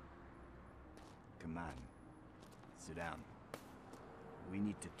 Come on. Sit down. We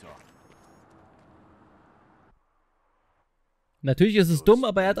need to talk. Natürlich ist es dumm,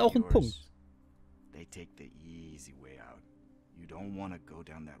 aber er hat auch einen Punkt. They take the easy way out. You don't want to go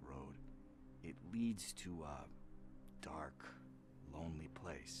down that road. It leads to a dark, lonely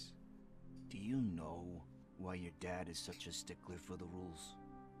place. Do you know why your dad is such a stickler for the rules?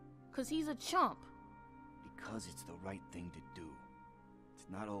 'Cause he's a chump. Because it's the right thing to do. It's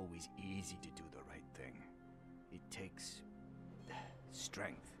not always easy to do the right thing. It takes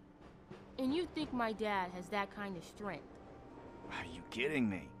strength. And you think my dad has that kind of strength? Are you kidding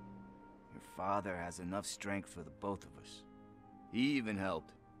me? Your father has enough strength for the both of us. He even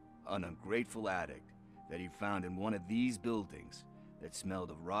helped an ungrateful addict that he found in one of these buildings that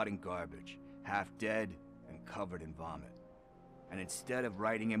smelled of rotting garbage, half dead and covered in vomit. And instead of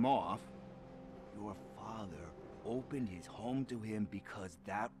writing him off, your father opened his home to him because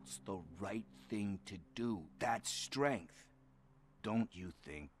that's the right thing to do. That's strength. Don't you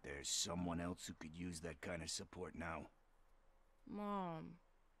think there's someone else who could use that kind of support now? Mom.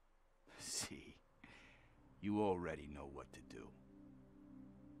 See, you already know what to do.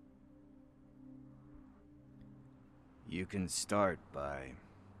 You can start by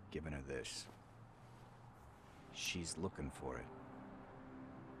giving her this. She's looking for it.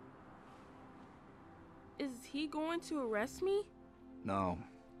 Is he going to arrest me? No,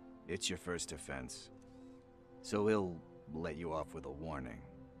 it's your first offense. So he'll let you off with a warning.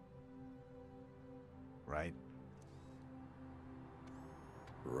 Right?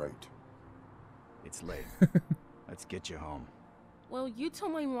 Right. It's late. Let's get you home. Well, you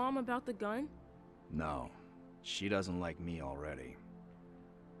told my mom about the gun? No, she doesn't like me already.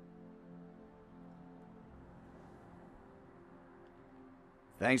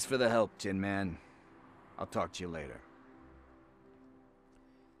 Thanks for the help, Tin Man. I'll talk to you later.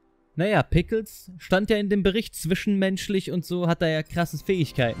 Naja, Pickles stand ja in dem Bericht zwischenmenschlich und so, hat er ja krasse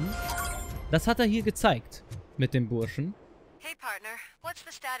Fähigkeiten. Das hat er hier gezeigt mit dem Burschen. Hey, partner. What's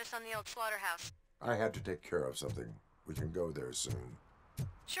the status on the old slaughterhouse? I had to take care of something. We can go there soon.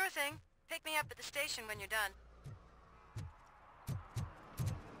 Sure thing. Pick me up at the station when you're done.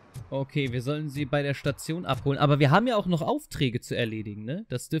 Okay, wir sollen sie bei der Station abholen. Aber wir haben ja auch noch Aufträge zu erledigen, ne?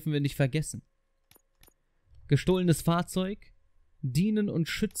 Das dürfen wir nicht vergessen. Gestohlenes Fahrzeug. Dienen und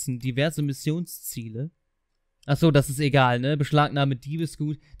schützen diverse Missionsziele. Achso, das ist egal, ne? Beschlagnahme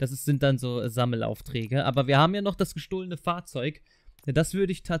Diebesgut, sind dann so Sammelaufträge. Aber wir haben ja noch das gestohlene Fahrzeug. Das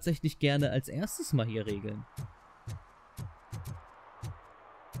würde ich tatsächlich gerne als erstes mal hier regeln.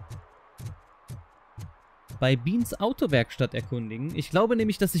 Bei Beans Autowerkstatt erkundigen. Ich glaube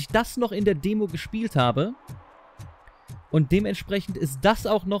nämlich, dass ich das noch in der Demo gespielt habe. Und dementsprechend ist das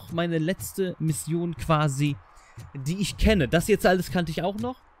auch noch meine letzte Mission quasi, die ich kenne. Das jetzt alles kannte ich auch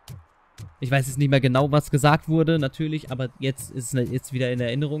noch. Ich weiß jetzt nicht mehr genau, was gesagt wurde, natürlich, aber jetzt ist es jetzt wieder in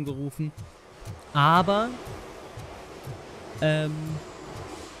Erinnerung gerufen. Aber,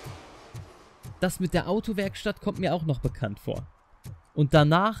 das mit der Autowerkstatt kommt mir auch noch bekannt vor. Und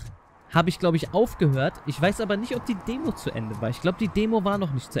danach habe ich, glaube ich, aufgehört. Ich weiß aber nicht, ob die Demo zu Ende war. Ich glaube, die Demo war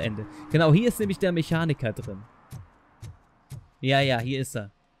noch nicht zu Ende. Genau, hier ist nämlich der Mechaniker drin. Ja, hier ist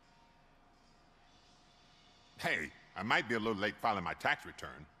er. Hey, I might be a little late filing my tax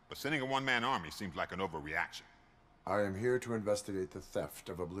return, but sending a one-man army seems like an overreaction. I am here to investigate the theft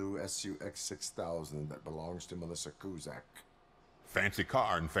of a blue SUX 6000 that belongs to Melissa Kuzak. Fancy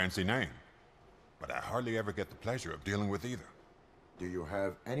car and fancy name, but I hardly ever get the pleasure of dealing with either. Do you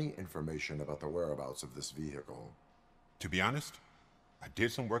have any information about the whereabouts of this vehicle? To be honest, I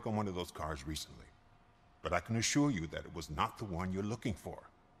did some work on one of those cars recently, but I can assure you that it was not the one you're looking for.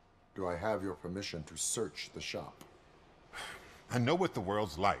 Do I have your permission to search the shop? I know what the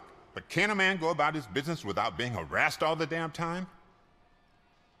world's like, but can a man go about his business without being harassed all the damn time?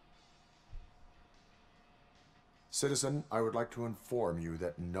 Citizen, I would like to inform you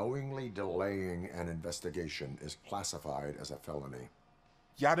that knowingly delaying an investigation is classified as a felony.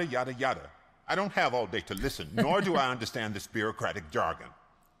 Yada, yada, yada. I don't have all day to listen, nor do I understand this bureaucratic jargon.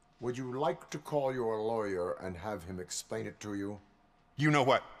 Would you like to call your lawyer and have him explain it to you? You know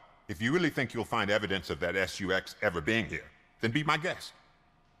what? If you really think you'll find evidence of that SUX ever being here, then be my guest.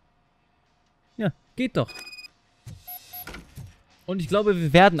 Ja, geht doch. Und ich glaube,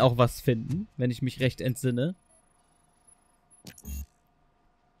 wir werden auch was finden, wenn ich mich recht entsinne.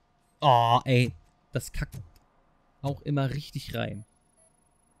 Oh, ey. Das kackt auch immer richtig rein.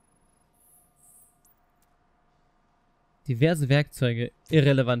 Diverse Werkzeuge,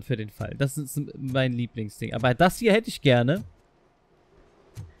 irrelevant für den Fall. Das ist mein Lieblingsding. Aber das hier hätte ich gerne.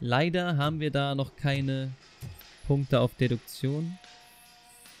 Leider haben wir da noch keine Punkte auf Deduktion.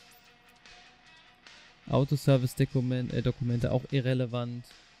 Autoservice-Dokumente auch irrelevant.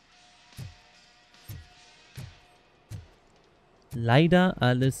 Leider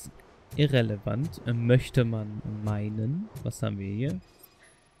alles irrelevant, möchte man meinen. Was haben wir hier?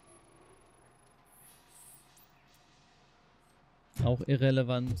 Auch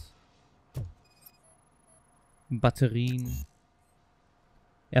irrelevant. Batterien.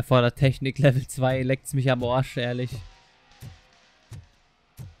 Erfordert Technik Level 2, leckt's mich am Arsch, ehrlich.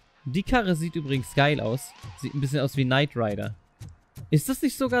 Die Karre sieht übrigens geil aus. Sieht ein bisschen aus wie Knight Rider. Ist das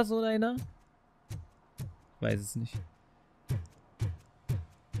nicht sogar so einer? Ich weiß es nicht.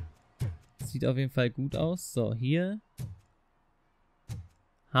 Sieht auf jeden Fall gut aus. So, hier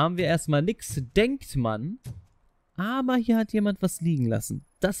haben wir erstmal nichts, denkt man. Aber hier hat jemand was liegen lassen.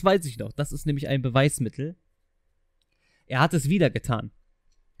 Das weiß ich noch. Das ist nämlich ein Beweismittel. Er hat es wieder getan.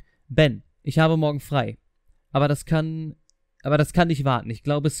 Ben, ich habe morgen frei. Aber das kann nicht warten. Ich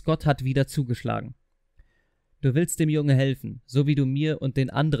glaube, Scott hat wieder zugeschlagen. Du willst dem Jungen helfen, so wie du mir und den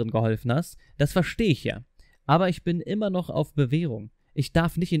anderen geholfen hast. Das verstehe ich ja. Aber ich bin immer noch auf Bewährung. Ich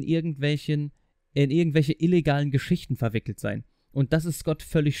darf nicht in irgendwelche illegalen Geschichten verwickelt sein. Und das ist Scott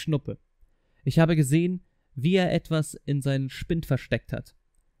völlig Schnuppe. Ich habe gesehen, wie er etwas in seinen Spind versteckt hat.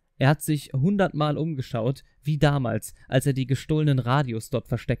 Er hat sich 100-mal umgeschaut, wie damals, als er die gestohlenen Radios dort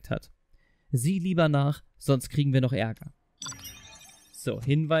versteckt hat. Sieh lieber nach, sonst kriegen wir noch Ärger. So,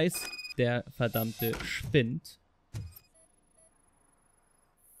 Hinweis, der verdammte Spind.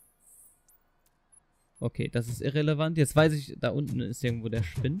 Okay, das ist irrelevant. Jetzt weiß ich, da unten ist irgendwo der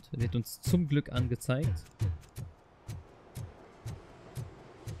Spind. Der wird uns zum Glück angezeigt.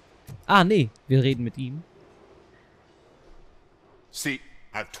 Ah, nee, wir reden mit ihm. See,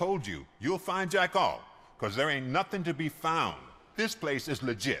 I told you, you'll find Jack all, because there ain't nothing to be found. This place is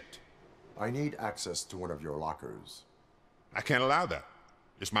legit. I need access to one of your lockers. I can't allow that.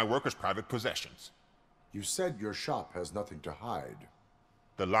 It's my workers' private possessions. You said your shop has nothing to hide.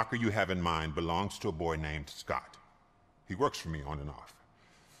 The locker you have in mind belongs to a boy named Scott. He works for me on and off.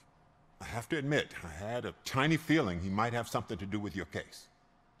 I have to admit, I had a tiny feeling he might have something to do with your case.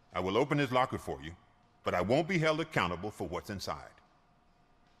 I will open his locker for you, but I won't be held accountable for what's inside.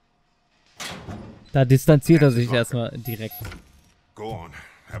 Da distanziert er sich erstmal direkt. Go on,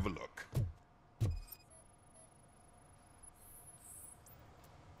 have a look.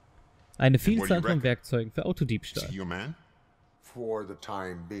 Eine Vielzahl von Werkzeugen für Autodiebstahl. Is he your man? For the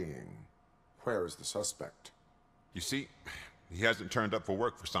time being. Where is the suspect? You see, he hasn't turned up for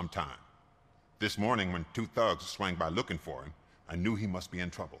work for some time. This morning, when 2 thugs swang by looking for him, I knew he must be in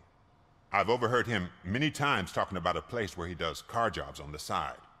trouble. I've overheard him many times talking about a place where he does car jobs on the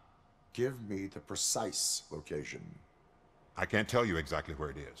side. Give me the precise location. I can't tell you exactly where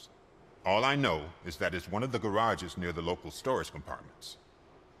it is. All I know is that it's one of the garages near the local storage compartments.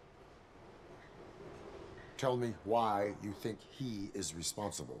 Tell me why you think he is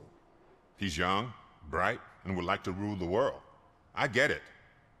responsible. He's young, bright, and would like to rule the world. I get it,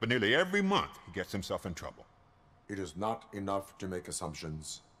 but nearly every month he gets himself in trouble. It is not enough to make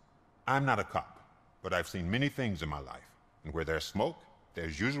assumptions. I'm not a cop, but I've seen many things in my life, and where there's smoke,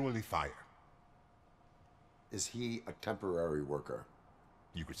 there's usually fire. Is he a temporary worker?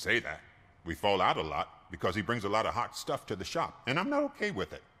 You could say that. We fall out a lot because he brings a lot of hot stuff to the shop, and I'm not okay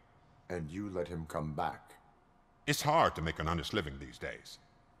with it. And you let him come back? It's hard to make an honest living these days.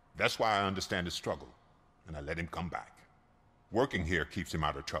 That's why I understand his struggle, and I let him come back. Working here keeps him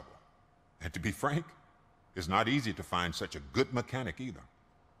out of trouble. And to be frank, it's not easy to find such a good mechanic either.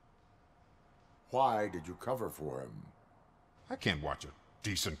 Why did you cover for him? I can't watch a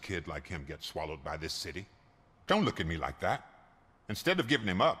decent kid like him get swallowed by this city. Don't look at me like that. Instead of giving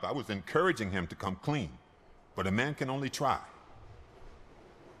him up, I was encouraging him to come clean. But a man can only try.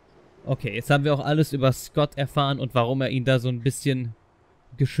 Okay, jetzt haben wir auch alles über Scott erfahren und warum er ihn da so ein bisschen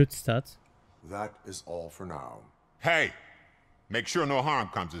geschützt hat. That is all for now. Hey! Make sure no harm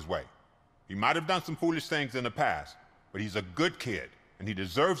comes his way. He might have done some foolish things in the past, but he's a good kid, and he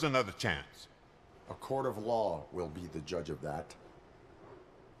deserves another chance. A court of law will be the judge of that.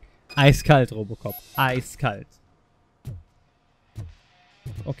 Eiskalt, RoboCop. Eiskalt.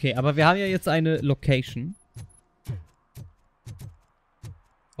 Okay, aber wir haben ja jetzt eine Location.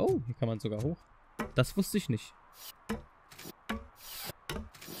 Oh, hier kann man sogar hoch. Das wusste ich nicht.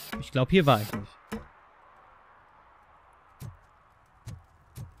 Ich glaube, hier war ich nicht.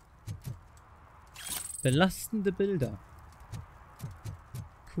 Belastende Bilder.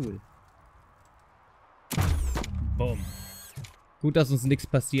 Cool. Boom. Gut, dass uns nichts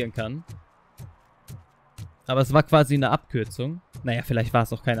passieren kann. Aber es war quasi eine Abkürzung. Naja, vielleicht war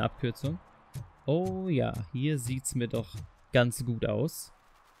es auch keine Abkürzung. Oh ja, hier sieht's mir doch ganz gut aus.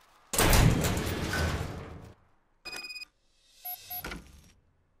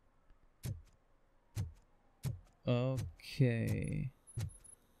 Okay.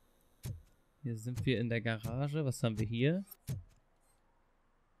 Hier sind wir in der Garage. Was haben wir hier?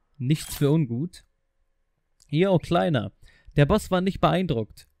 Nichts für ungut. Yo, Kleiner. Der Boss war nicht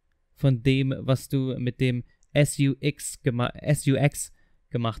beeindruckt von dem, was du mit dem SUX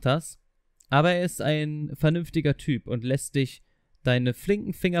gemacht hast. Aber er ist ein vernünftiger Typ und lässt dich deine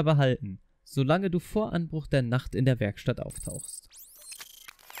flinken Finger behalten, solange du vor Anbruch der Nacht in der Werkstatt auftauchst.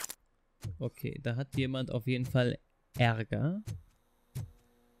 Okay, da hat jemand auf jeden Fall Ärger.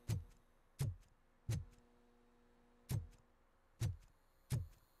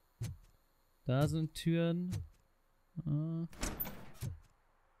 Da sind Türen. Oh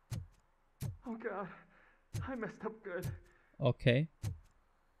God, I messed up good. Okay.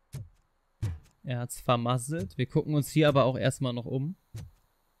 Er hat's vermasselt. Wir gucken uns hier aber auch erstmal noch um.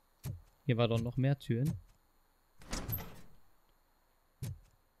 Hier war doch noch mehr Türen.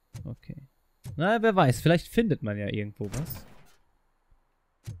 Okay. Na, wer weiß. Vielleicht findet man ja irgendwo was.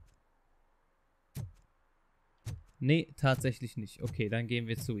 Nee, tatsächlich nicht. Okay, dann gehen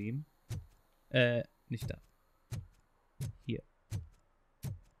wir zu ihm. Nicht da. Hier.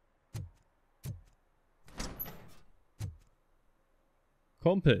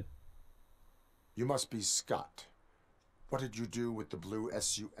 Kumpel. You must be Scott. What did you do with the blue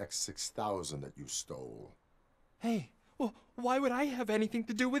SUX 6000 that you stole? Hey, well, why would I have anything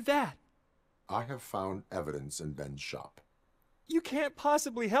to do with that? I have found evidence in Ben's shop. You can't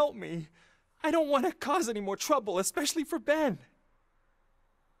possibly help me. I don't want to cause any more trouble, especially for Ben.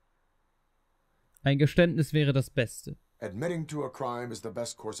 Ein Geständnis wäre das Beste. Admitting to a crime is the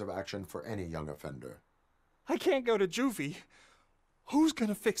best course of action for any young offender. I can't go to juvie. Who's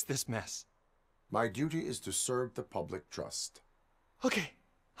gonna fix this mess? My duty is to serve the public trust. Okay.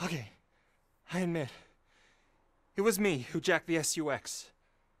 I admit. It was me who jacked the SUX.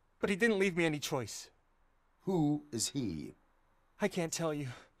 But he didn't leave me any choice. Who is he? I can't tell you.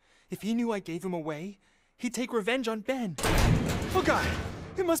 If he knew I gave him away, he'd take revenge on Ben. Oh God!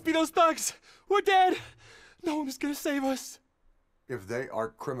 It must be those thugs! We're dead! No one is gonna save us. If they are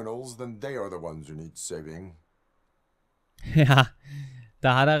criminals, then they are the ones who need saving. Ja,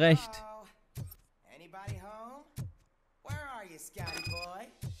 da hat er recht. Anybody home? Where are you, Scotty boy?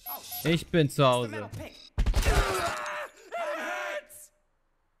 Oh, Ich bin zu Hause.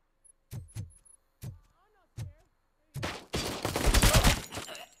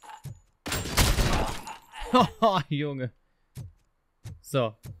 Haha, Junge.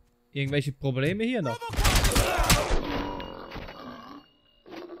 So. Irgendwelche Probleme hier noch?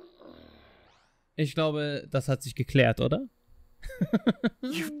 Ich glaube, das hat sich geklärt, oder?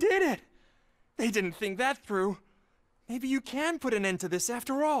 You did it! They didn't think that through. Maybe you can put an end to this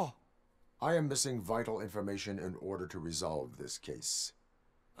after all. I am missing vital information in order to resolve this case.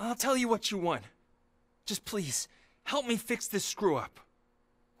 I'll tell you what you want. Just please, help me fix this screw-up.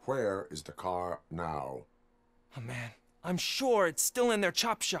 Where is the car now? Oh man, I'm sure it's still in their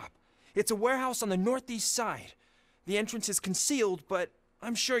chop shop. It's a warehouse on the northeast side. The entrance is concealed, but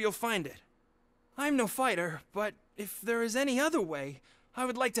I'm sure you'll find it. I'm no fighter, but if there is any other way, I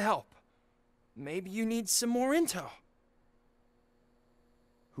would like to help. Maybe you need some more intel.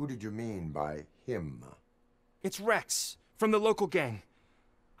 Who did you mean by him? It's Rex, from the local gang.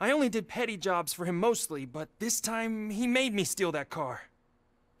 I only did petty jobs for him mostly, but this time he made me steal that car.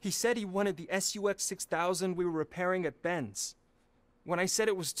 He said he wanted the SUX 6000 we were repairing at Ben's. When I said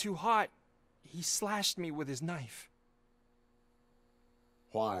it was too hot, he slashed me with his knife.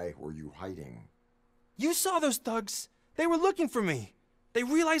 Why were you hiding? You saw those thugs. They were looking for me. They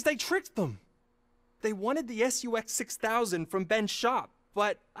realized I tricked them. They wanted the SUX 6000 from Ben's shop,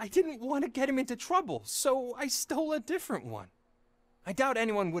 but I didn't want to get him into trouble, so I stole a different one. I doubt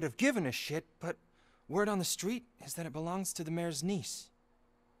anyone would have given a shit, but word on the street is that it belongs to the mayor's niece.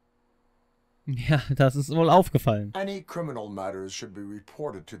 Ja, das ist wohl aufgefallen. Any criminal matters should be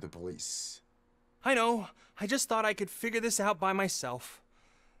reported to the police. I know. I just thought I could figure this out by myself.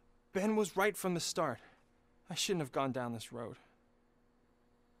 Ben was right from the start. I shouldn't have gone down this road.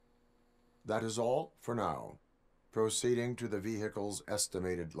 That is all for now. Proceeding to the vehicle's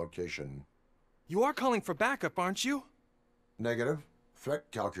estimated location. You are calling for backup, aren't you? Negative.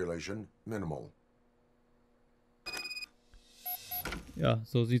 Threat calculation minimal. Ja,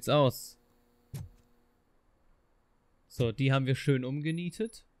 so sieht's aus. So, die haben wir schön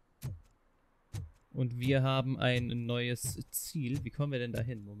umgenietet. Und wir haben ein neues Ziel. Wie kommen wir denn da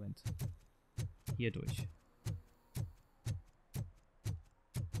hin? Moment. Hier durch.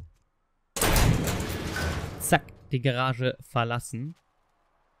 Zack, die Garage verlassen.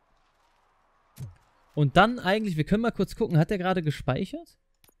 Und dann eigentlich, wir können mal kurz gucken, hat der gerade gespeichert?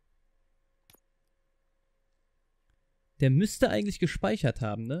 Der müsste eigentlich gespeichert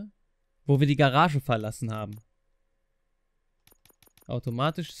haben, ne? Wo wir die Garage verlassen haben.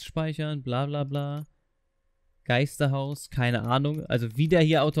 Automatisches Speichern, bla bla bla. Geisterhaus, keine Ahnung. Also wie der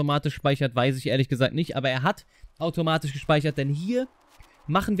hier automatisch speichert, weiß ich ehrlich gesagt nicht. Aber er hat automatisch gespeichert, denn hier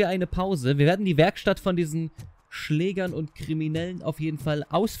machen wir eine Pause. Wir werden die Werkstatt von diesen Schlägern und Kriminellen auf jeden Fall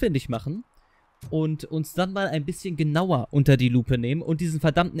ausfindig machen. Und uns dann mal ein bisschen genauer unter die Lupe nehmen und diesen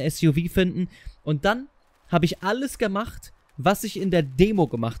verdammten SUV finden. Und dann habe ich alles gemacht, was ich in der Demo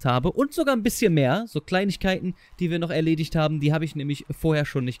gemacht habe und sogar ein bisschen mehr. So Kleinigkeiten, die wir noch erledigt haben, die habe ich nämlich vorher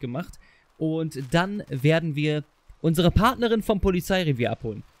schon nicht gemacht. Und dann werden wir unsere Partnerin vom Polizeirevier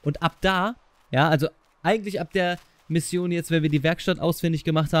abholen. Und ab da, ja, also eigentlich ab der Mission jetzt, wenn wir die Werkstatt ausfindig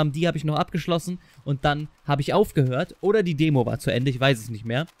gemacht haben, die habe ich noch abgeschlossen und dann habe ich aufgehört. Oder die Demo war zu Ende, ich weiß es nicht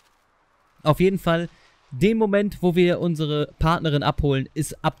mehr. Auf jeden Fall, den Moment, wo wir unsere Partnerin abholen,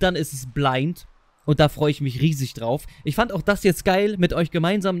 ab dann ist es blind. Und da freue ich mich riesig drauf. Ich fand auch das jetzt geil, mit euch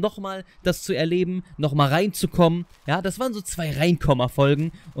gemeinsam nochmal das zu erleben, nochmal reinzukommen. Ja, das waren so 2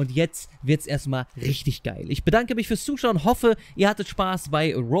 Reinkommer-Folgen. Und jetzt wird's erstmal richtig geil. Ich bedanke mich fürs Zuschauen, hoffe, ihr hattet Spaß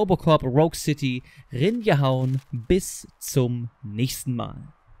bei RoboCop Rogue City. Ringehauen, bis zum nächsten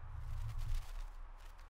Mal.